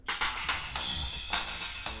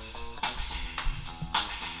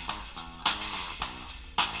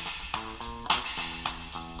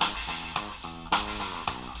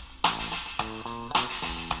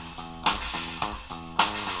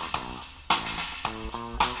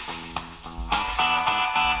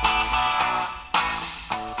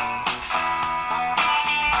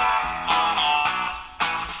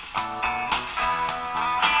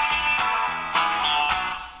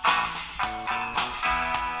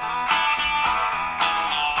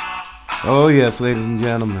Oh yes, ladies and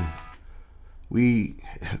gentlemen.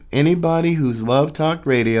 Anybody who's loved talk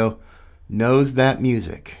radio knows that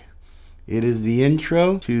music. It is the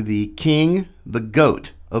intro to the king, the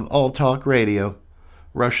goat of all talk radio,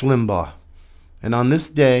 Rush Limbaugh. And on this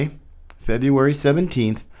day, February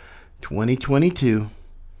 17th, 2022,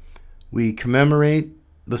 we commemorate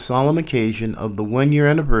the solemn occasion of the 1-year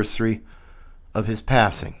anniversary of his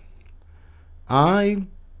passing. I,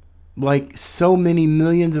 like so many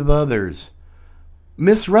millions of others,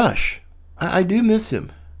 miss Rush. I do miss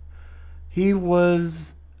him. He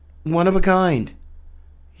was one of a kind.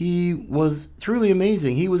 He was truly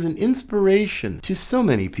amazing. He was an inspiration to so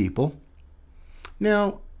many people.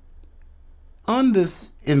 Now, on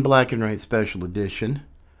this In Black and White special edition,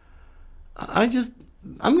 I'm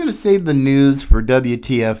going to save the news for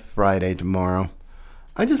WTF Friday tomorrow.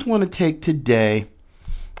 I just want to take today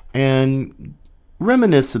and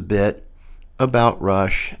reminisce a bit about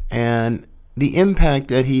Rush and the impact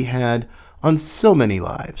that he had on so many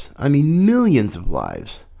lives. I mean, millions of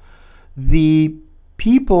lives. The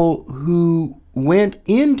people who went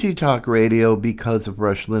into talk radio because of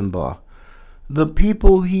Rush Limbaugh. The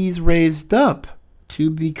people he's raised up to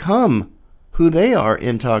become who they are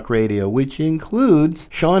in talk radio, which includes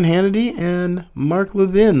Sean Hannity and Mark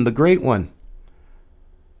Levin, the great one.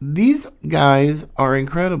 These guys are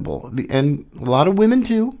incredible. And a lot of women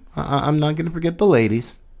too. I'm not going to forget the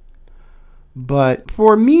ladies. But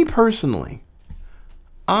for me personally,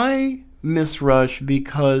 I miss Rush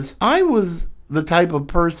because I was the type of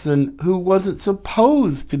person who wasn't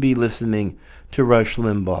supposed to be listening to Rush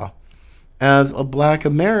Limbaugh. As a black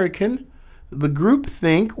American, the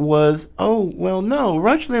groupthink was, oh, well, no,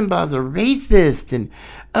 Rush Limbaugh's a racist, and,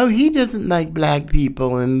 oh, he doesn't like black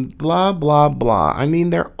people, and blah, blah, blah. I mean,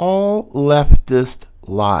 they're all leftist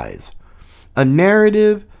lies. A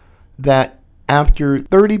narrative that after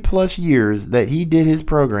 30 plus years that he did his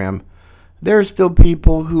program, there are still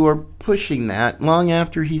people who are pushing that long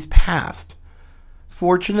after he's passed.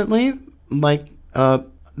 Fortunately,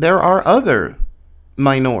 there are other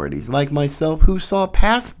minorities like myself who saw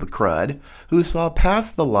past the crud, who saw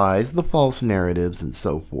past the lies, the false narratives, and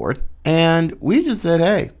so forth. And we just said,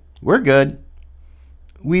 hey, we're good.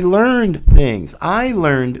 We learned things. I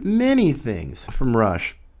learned many things from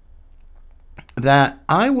Rush. That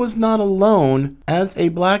I was not alone as a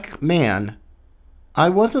black man. I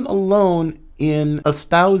wasn't alone in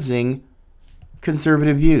espousing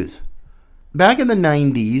conservative views. Back in the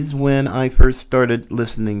 90s, when I first started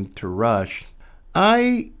listening to Rush,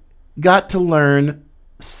 I got to learn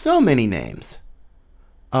so many names.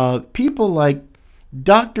 People like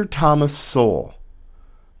Dr. Thomas Sowell.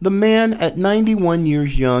 The man at 91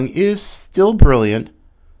 years young is still brilliant,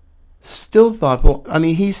 still thoughtful. I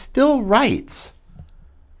mean, he still writes.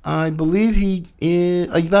 I believe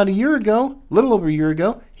about a little over a year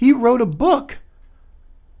ago, he wrote a book,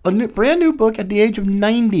 brand new book at the age of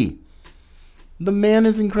 90. The man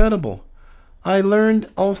is incredible. I learned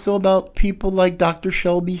also about people like Dr.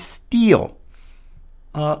 Shelby Steele,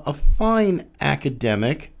 a fine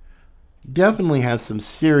academic, definitely has some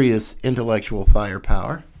serious intellectual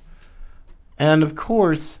firepower. And of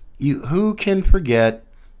course, who can forget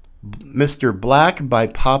Mr. Black by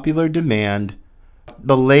popular demand,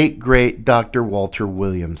 the late, great Dr. Walter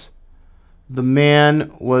Williams. The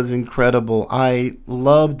man was incredible. I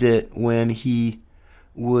loved it when he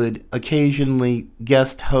would occasionally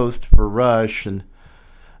guest host for Rush.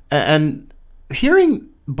 And hearing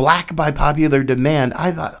Black by popular demand,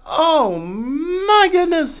 I thought, oh my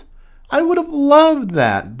goodness, I would have loved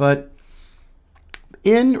that. But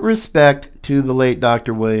in respect to the late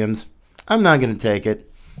Dr. Williams, I'm not going to take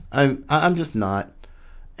it. I'm just not.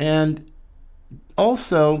 And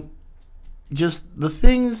also, just the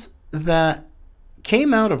things that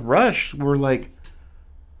came out of Rush were like,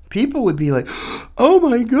 people would be like, oh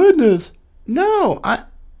my goodness. No,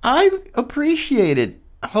 I appreciated,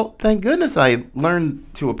 thank goodness I learned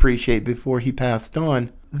to appreciate before he passed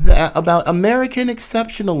on, that about American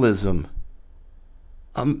exceptionalism.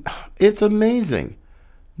 It's amazing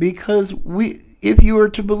because if you were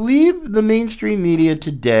to believe the mainstream media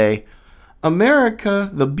today, America,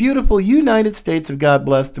 the beautiful United States of God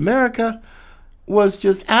blessed America, was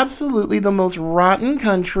just absolutely the most rotten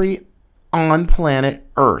country on planet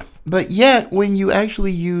Earth. But yet, when you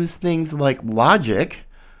actually use things like logic,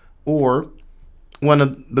 or one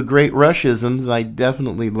of the great Rushisms I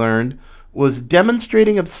definitely learned was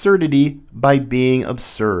demonstrating absurdity by being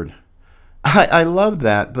absurd. I love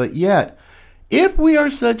that, but yet, if we are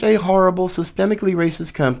such a horrible, systemically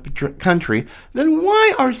racist country, then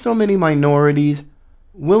why are so many minorities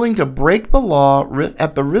willing to break the law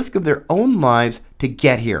at the risk of their own lives to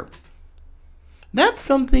get here? That's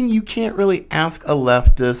something you can't really ask a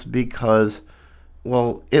leftist because,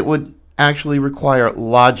 well, it would actually require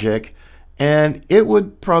logic, and it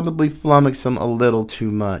would probably flummox them a little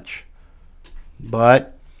too much.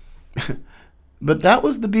 But but that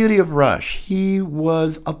was the beauty of Rush. He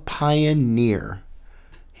was a pioneer.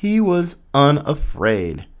 He was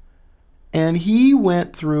unafraid. And he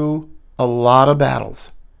went through a lot of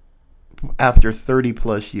battles after 30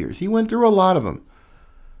 plus years. He went through a lot of them.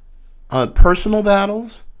 Personal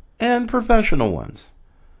battles and professional ones.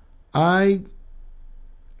 I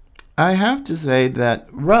have to say that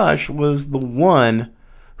Rush was the one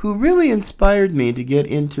who really inspired me to get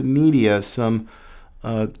into media some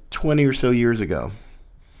 20 or so years ago.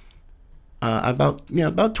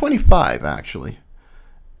 About 25 actually.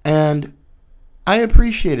 And I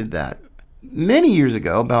appreciated that. Many years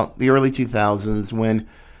ago, about the early 2000s, when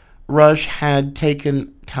Rush had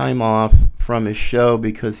taken time off from his show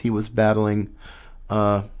because he was battling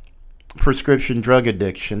prescription drug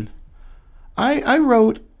addiction, I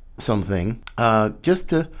wrote something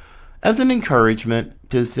just as an encouragement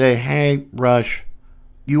to say, hey, Rush,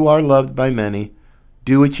 you are loved by many.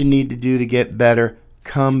 Do what you need to do to get better.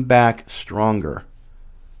 Come back stronger.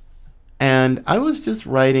 And I was just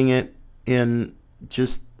writing it in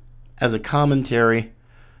just as a commentary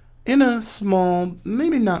in a small,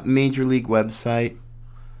 maybe not major league website.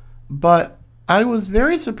 But I was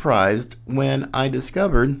very surprised when I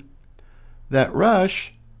discovered that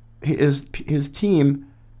Rush, his team,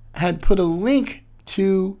 had put a link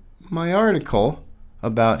to my article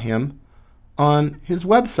about him on his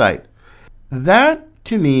website. That,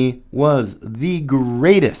 to me, was the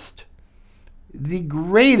greatest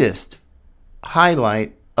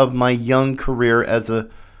highlight of my young career as a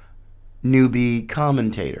newbie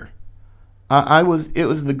commentator. It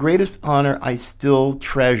was the greatest honor I still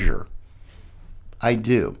treasure. I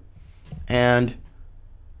do. And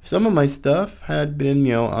some of my stuff had been,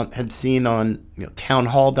 had seen on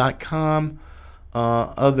townhall.com,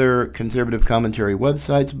 other conservative commentary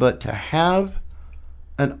websites, but to have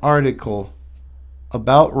an article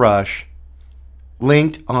about Rush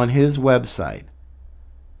linked on his website,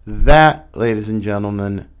 that, ladies and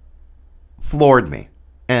gentlemen, floored me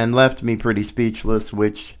and left me pretty speechless,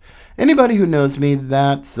 which anybody who knows me,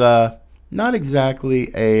 that's not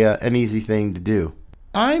exactly an easy thing to do.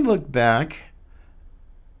 I look back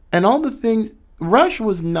and all the things, Rush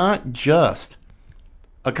was not just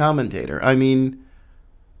a commentator. I mean,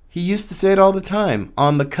 he used to say it all the time,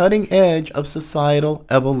 on the cutting edge of societal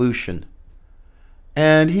evolution.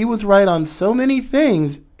 And he was right on so many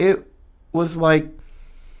things, it was like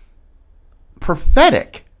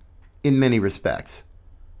prophetic in many respects.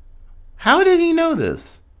 How did he know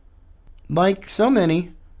this? Like so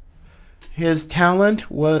many, his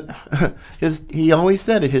talent was, he always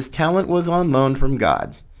said it, his talent was on loan from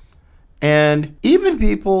God. And even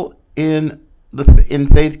people in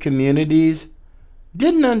faith communities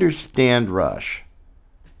didn't understand Rush.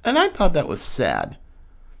 And I thought that was sad,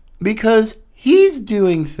 because he's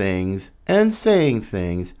doing things and saying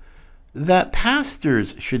things that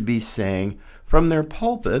pastors should be saying from their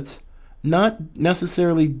pulpits, not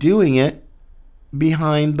necessarily doing it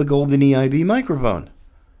behind the golden EIB microphone.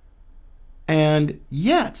 And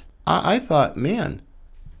yet, I thought, man,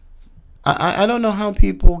 I don't know how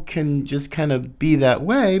people can just kind of be that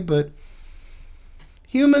way, but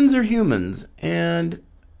humans are humans. And,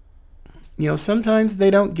 sometimes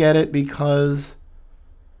they don't get it because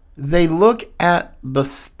they look at the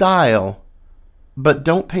style but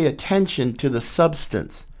don't pay attention to the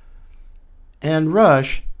substance. And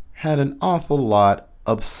Rush had an awful lot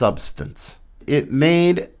of substance. It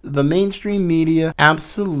made the mainstream media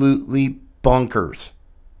absolutely bonkers.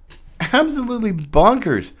 Absolutely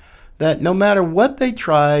bonkers. That no matter what they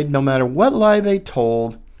tried, no matter what lie they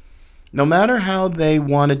told, no matter how they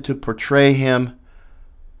wanted to portray him,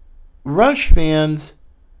 Rush fans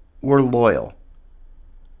were loyal.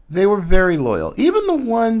 They were very loyal. Even the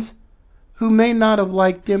ones who may not have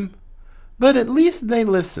liked him, but at least they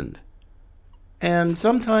listened. And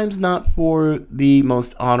sometimes not for the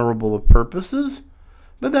most honorable of purposes,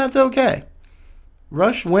 but that's okay.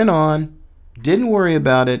 Rush went on, didn't worry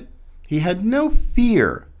about it. He had no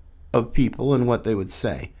fear of people and what they would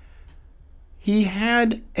say. He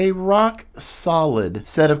had a rock solid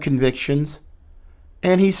set of convictions,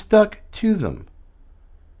 and he stuck to them.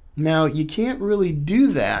 Now, you can't really do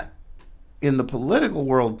that in the political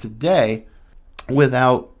world today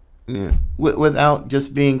without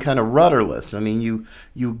just being kind of rudderless. I mean,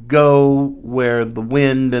 you go where the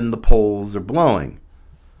wind and the poles are blowing,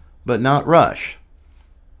 but not Rush.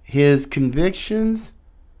 His convictions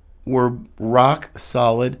were rock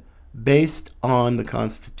solid. based on the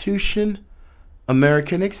Constitution,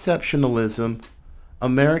 American exceptionalism,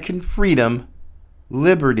 American freedom,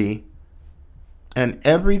 liberty, and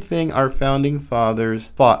everything our founding fathers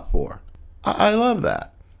fought for. I love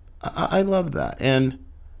that. I love that. And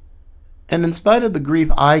in spite of the grief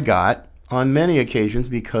I got on many occasions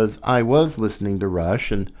because I was listening to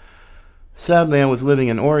Rush, and sadly I was living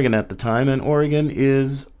in Oregon at the time, and Oregon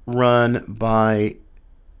is run by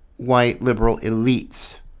white liberal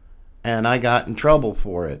elites, and I got in trouble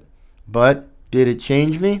for it. But did it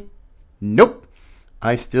change me? Nope.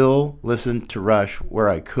 I still listened to Rush where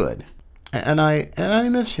I could. And I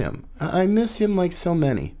miss him. I miss him like so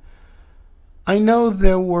many. I know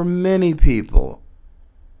there were many people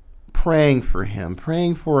praying for him,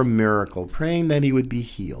 praying for a miracle, praying that he would be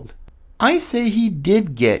healed. I say he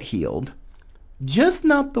did get healed, just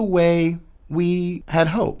not the way we had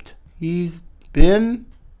hoped. He's been,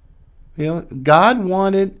 God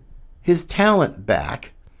wanted his talent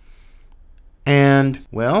back. And,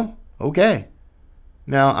 well, okay.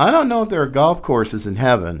 Now, I don't know if there are golf courses in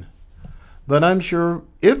heaven, but I'm sure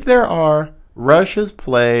if there are, Rush has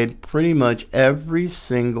played pretty much every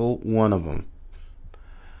single one of them.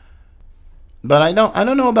 But I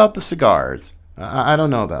don't know about the cigars. I don't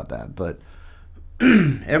know about that. But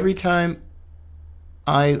every time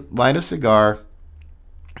I light a cigar,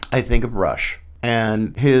 I think of Rush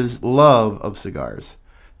and his love of cigars.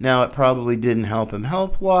 Now, it probably didn't help him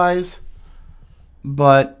health-wise,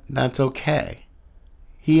 but that's okay.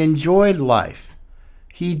 He enjoyed life.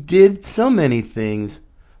 He did so many things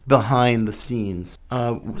behind the scenes.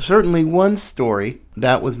 Certainly one story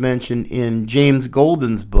that was mentioned in James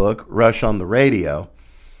Golden's book, Rush on the Radio.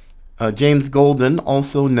 James Golden,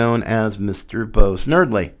 also known as Mr. Bo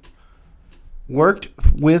Snerdley, worked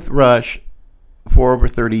with Rush for over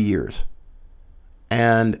 30 years.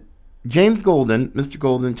 And James Golden, Mr.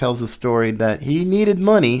 Golden, tells a story that he needed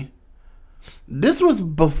money. This was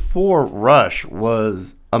before Rush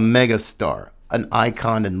was a megastar, an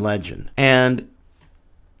icon and legend. And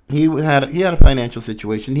he had a financial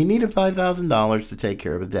situation. He needed $5,000 to take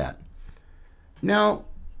care of a debt. Now,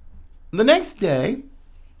 the next day,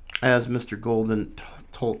 as Mr. Golden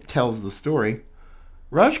tells the story,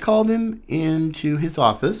 Rush called him into his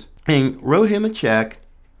office and wrote him a check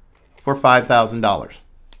for $5,000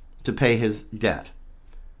 to pay his debt.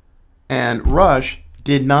 And Rush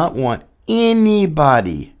did not want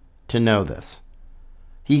anybody to know this.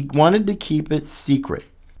 He wanted to keep it secret.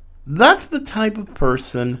 That's the type of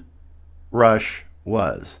person Rush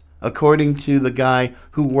was, according to the guy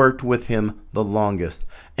who worked with him the longest,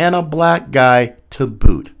 and a black guy to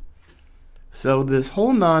boot. So this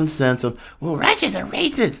whole nonsense of, well, Rush is a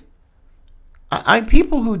racist.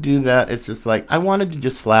 People who do that, it's just like, I wanted to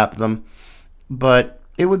just slap them, but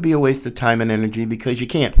it would be a waste of time and energy because you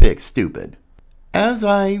can't fix stupid. As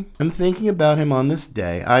I am thinking about him on this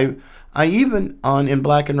day, I even on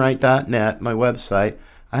inblackandwhite.net, my website,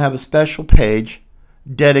 I have a special page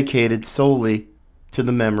dedicated solely to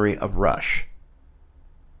the memory of Rush.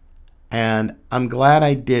 And I'm glad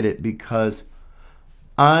I did it because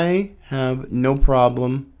I have no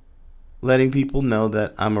problem letting people know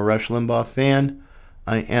that I'm a Rush Limbaugh fan.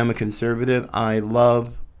 I am a conservative. I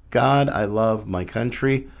love God. I love my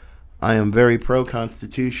country. I am very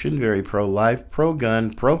pro-Constitution, very pro-life,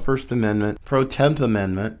 pro-gun, pro-First Amendment, pro-10th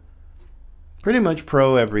Amendment, pretty much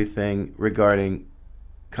pro-everything regarding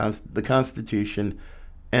the Constitution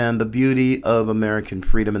and the beauty of American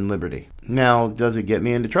freedom and liberty. Now, does it get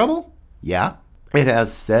me into trouble? Yeah, it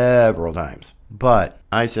has several times. But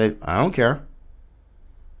I say, I don't care.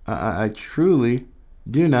 I truly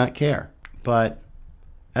do not care. But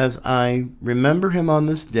as I remember him on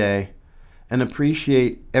this day and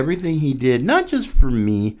appreciate everything he did, not just for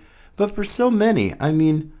me, but for so many. I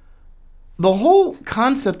mean, the whole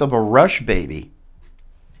concept of a Rush baby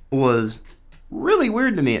was really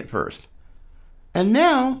weird to me at first. And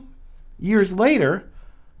now, years later,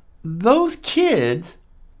 those kids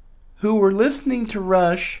who were listening to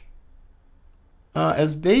Rush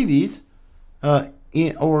as babies, or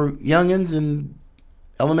youngins in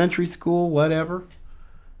elementary school, whatever,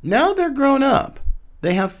 now they're grown up.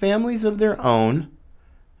 They have families of their own.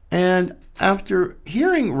 And after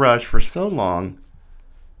hearing Rush for so long,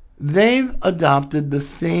 they've adopted the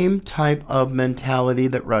same type of mentality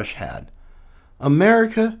that Rush had.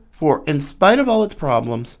 America, in spite of all its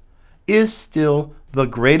problems, is still the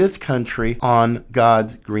greatest country on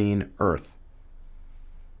God's green earth.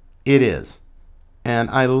 It is. And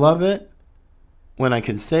I love it when I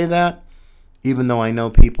can say that, even though I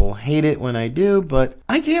know people hate it when I do, but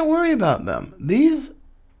I can't worry about them.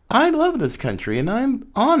 I love this country, and I'm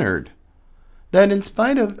honored that in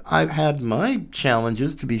spite of I've had my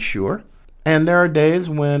challenges, to be sure, and there are days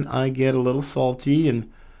when I get a little salty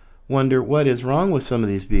and wonder what is wrong with some of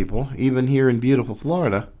these people, even here in beautiful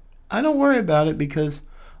Florida, I don't worry about it because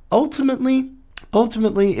ultimately,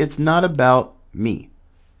 it's not about me.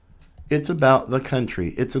 It's about the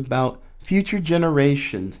country. It's about future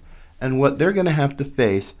generations and what they're going to have to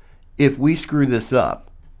face if we screw this up.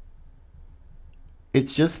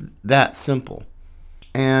 It's just that simple.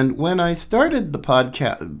 And when I started the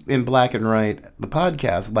podcast in Black and Right, the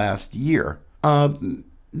podcast last year,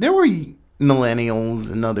 there were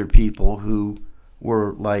millennials and other people who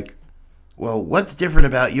were like, well, what's different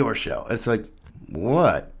about your show? It's like,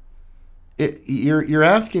 what? You're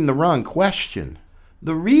asking the wrong question.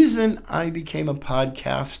 The reason I became a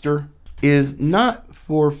podcaster is not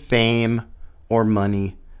for fame or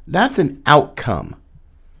money. That's an outcome.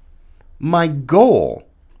 My goal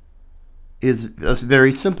is a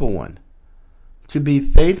very simple one. To be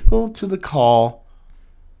faithful to the call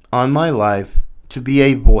on my life to be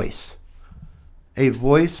a voice. A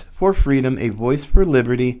voice for freedom, a voice for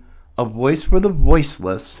liberty, a voice for the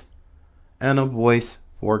voiceless, and a voice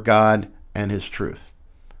for God and His truth.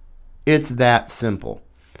 It's that simple.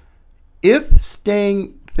 If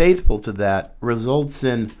staying faithful to that results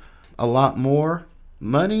in a lot more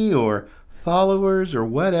money or followers or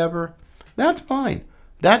whatever, that's fine.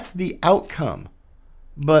 That's the outcome.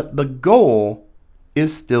 But the goal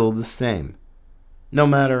is still the same. No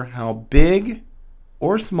matter how big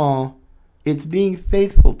or small, it's being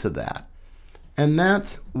faithful to that. And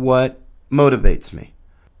that's what motivates me.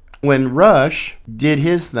 When Rush did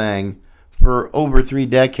his thing for over 3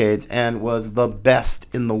 decades and was the best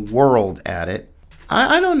in the world at it,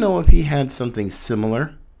 I don't know if he had something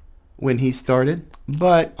similar when he started,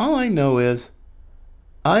 but all I know is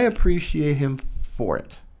I appreciate him for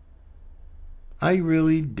it. I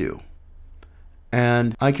really do.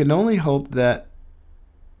 And I can only hope that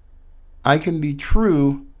I can be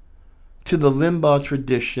true to the Limbaugh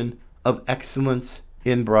tradition of excellence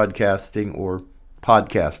in broadcasting, or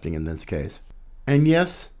podcasting in this case. And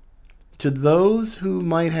yes, to those who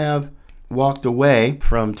might have walked away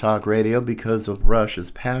from talk radio because of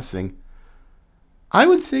Rush's passing, I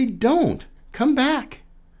would say don't. Come back.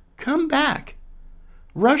 Come back.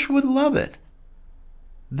 Rush would love it.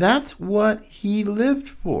 That's what he lived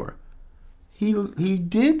for. He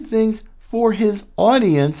did things for his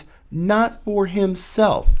audience, not for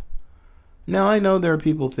himself. Now, I know there are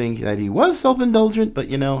people thinking that he was self-indulgent, but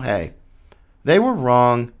hey, they were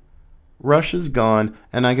wrong. Rush is gone,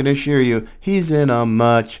 and I can assure you, he's in a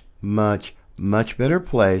much, much, much better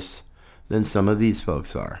place than some of these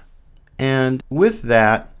folks are. And with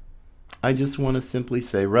that, I just want to simply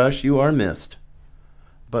say, Rush, you are missed.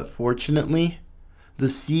 But fortunately, the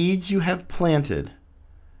seeds you have planted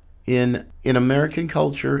in American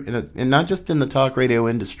culture, and not just in the talk radio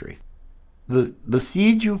industry, the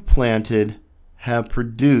seeds you've planted have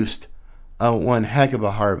produced one heck of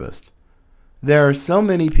a harvest. There are so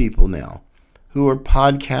many people now who are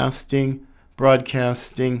podcasting,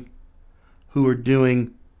 broadcasting, who are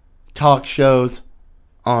doing talk shows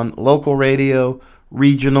on local radio,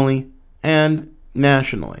 regionally, and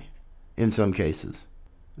nationally in some cases.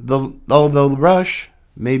 Although Rush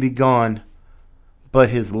may be gone, but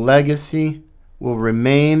his legacy will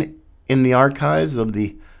remain in the archives of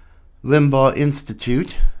the Limbaugh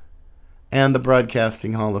Institute and the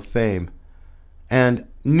Broadcasting Hall of Fame. And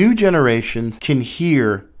new generations can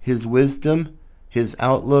hear his wisdom, his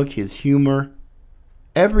outlook, his humor,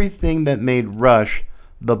 everything that made Rush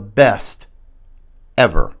the best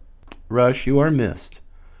ever. Rush, you are missed.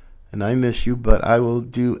 And I miss you, but I will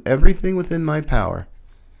do everything within my power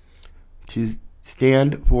to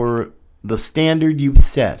stand for the standard you've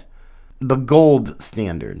set. The gold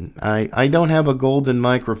standard. I don't have a golden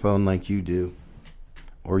microphone like you do,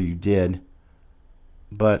 or you did,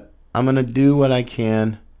 but I'm going to do what I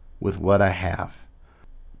can with what I have.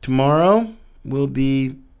 Tomorrow will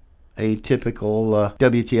be a typical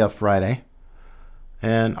WTF Friday,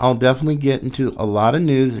 and I'll definitely get into a lot of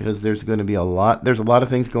news because there's a lot of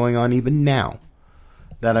things going on even now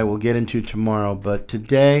that I will get into tomorrow. But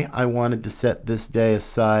today I wanted to set this day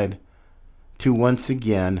aside to once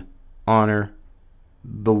again honor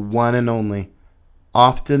the one and only,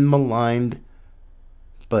 often maligned,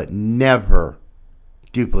 but never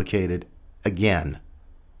duplicated again,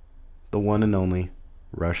 the one and only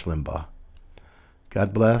Rush Limbaugh.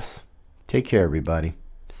 God bless. Take care, everybody.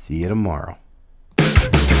 See you tomorrow.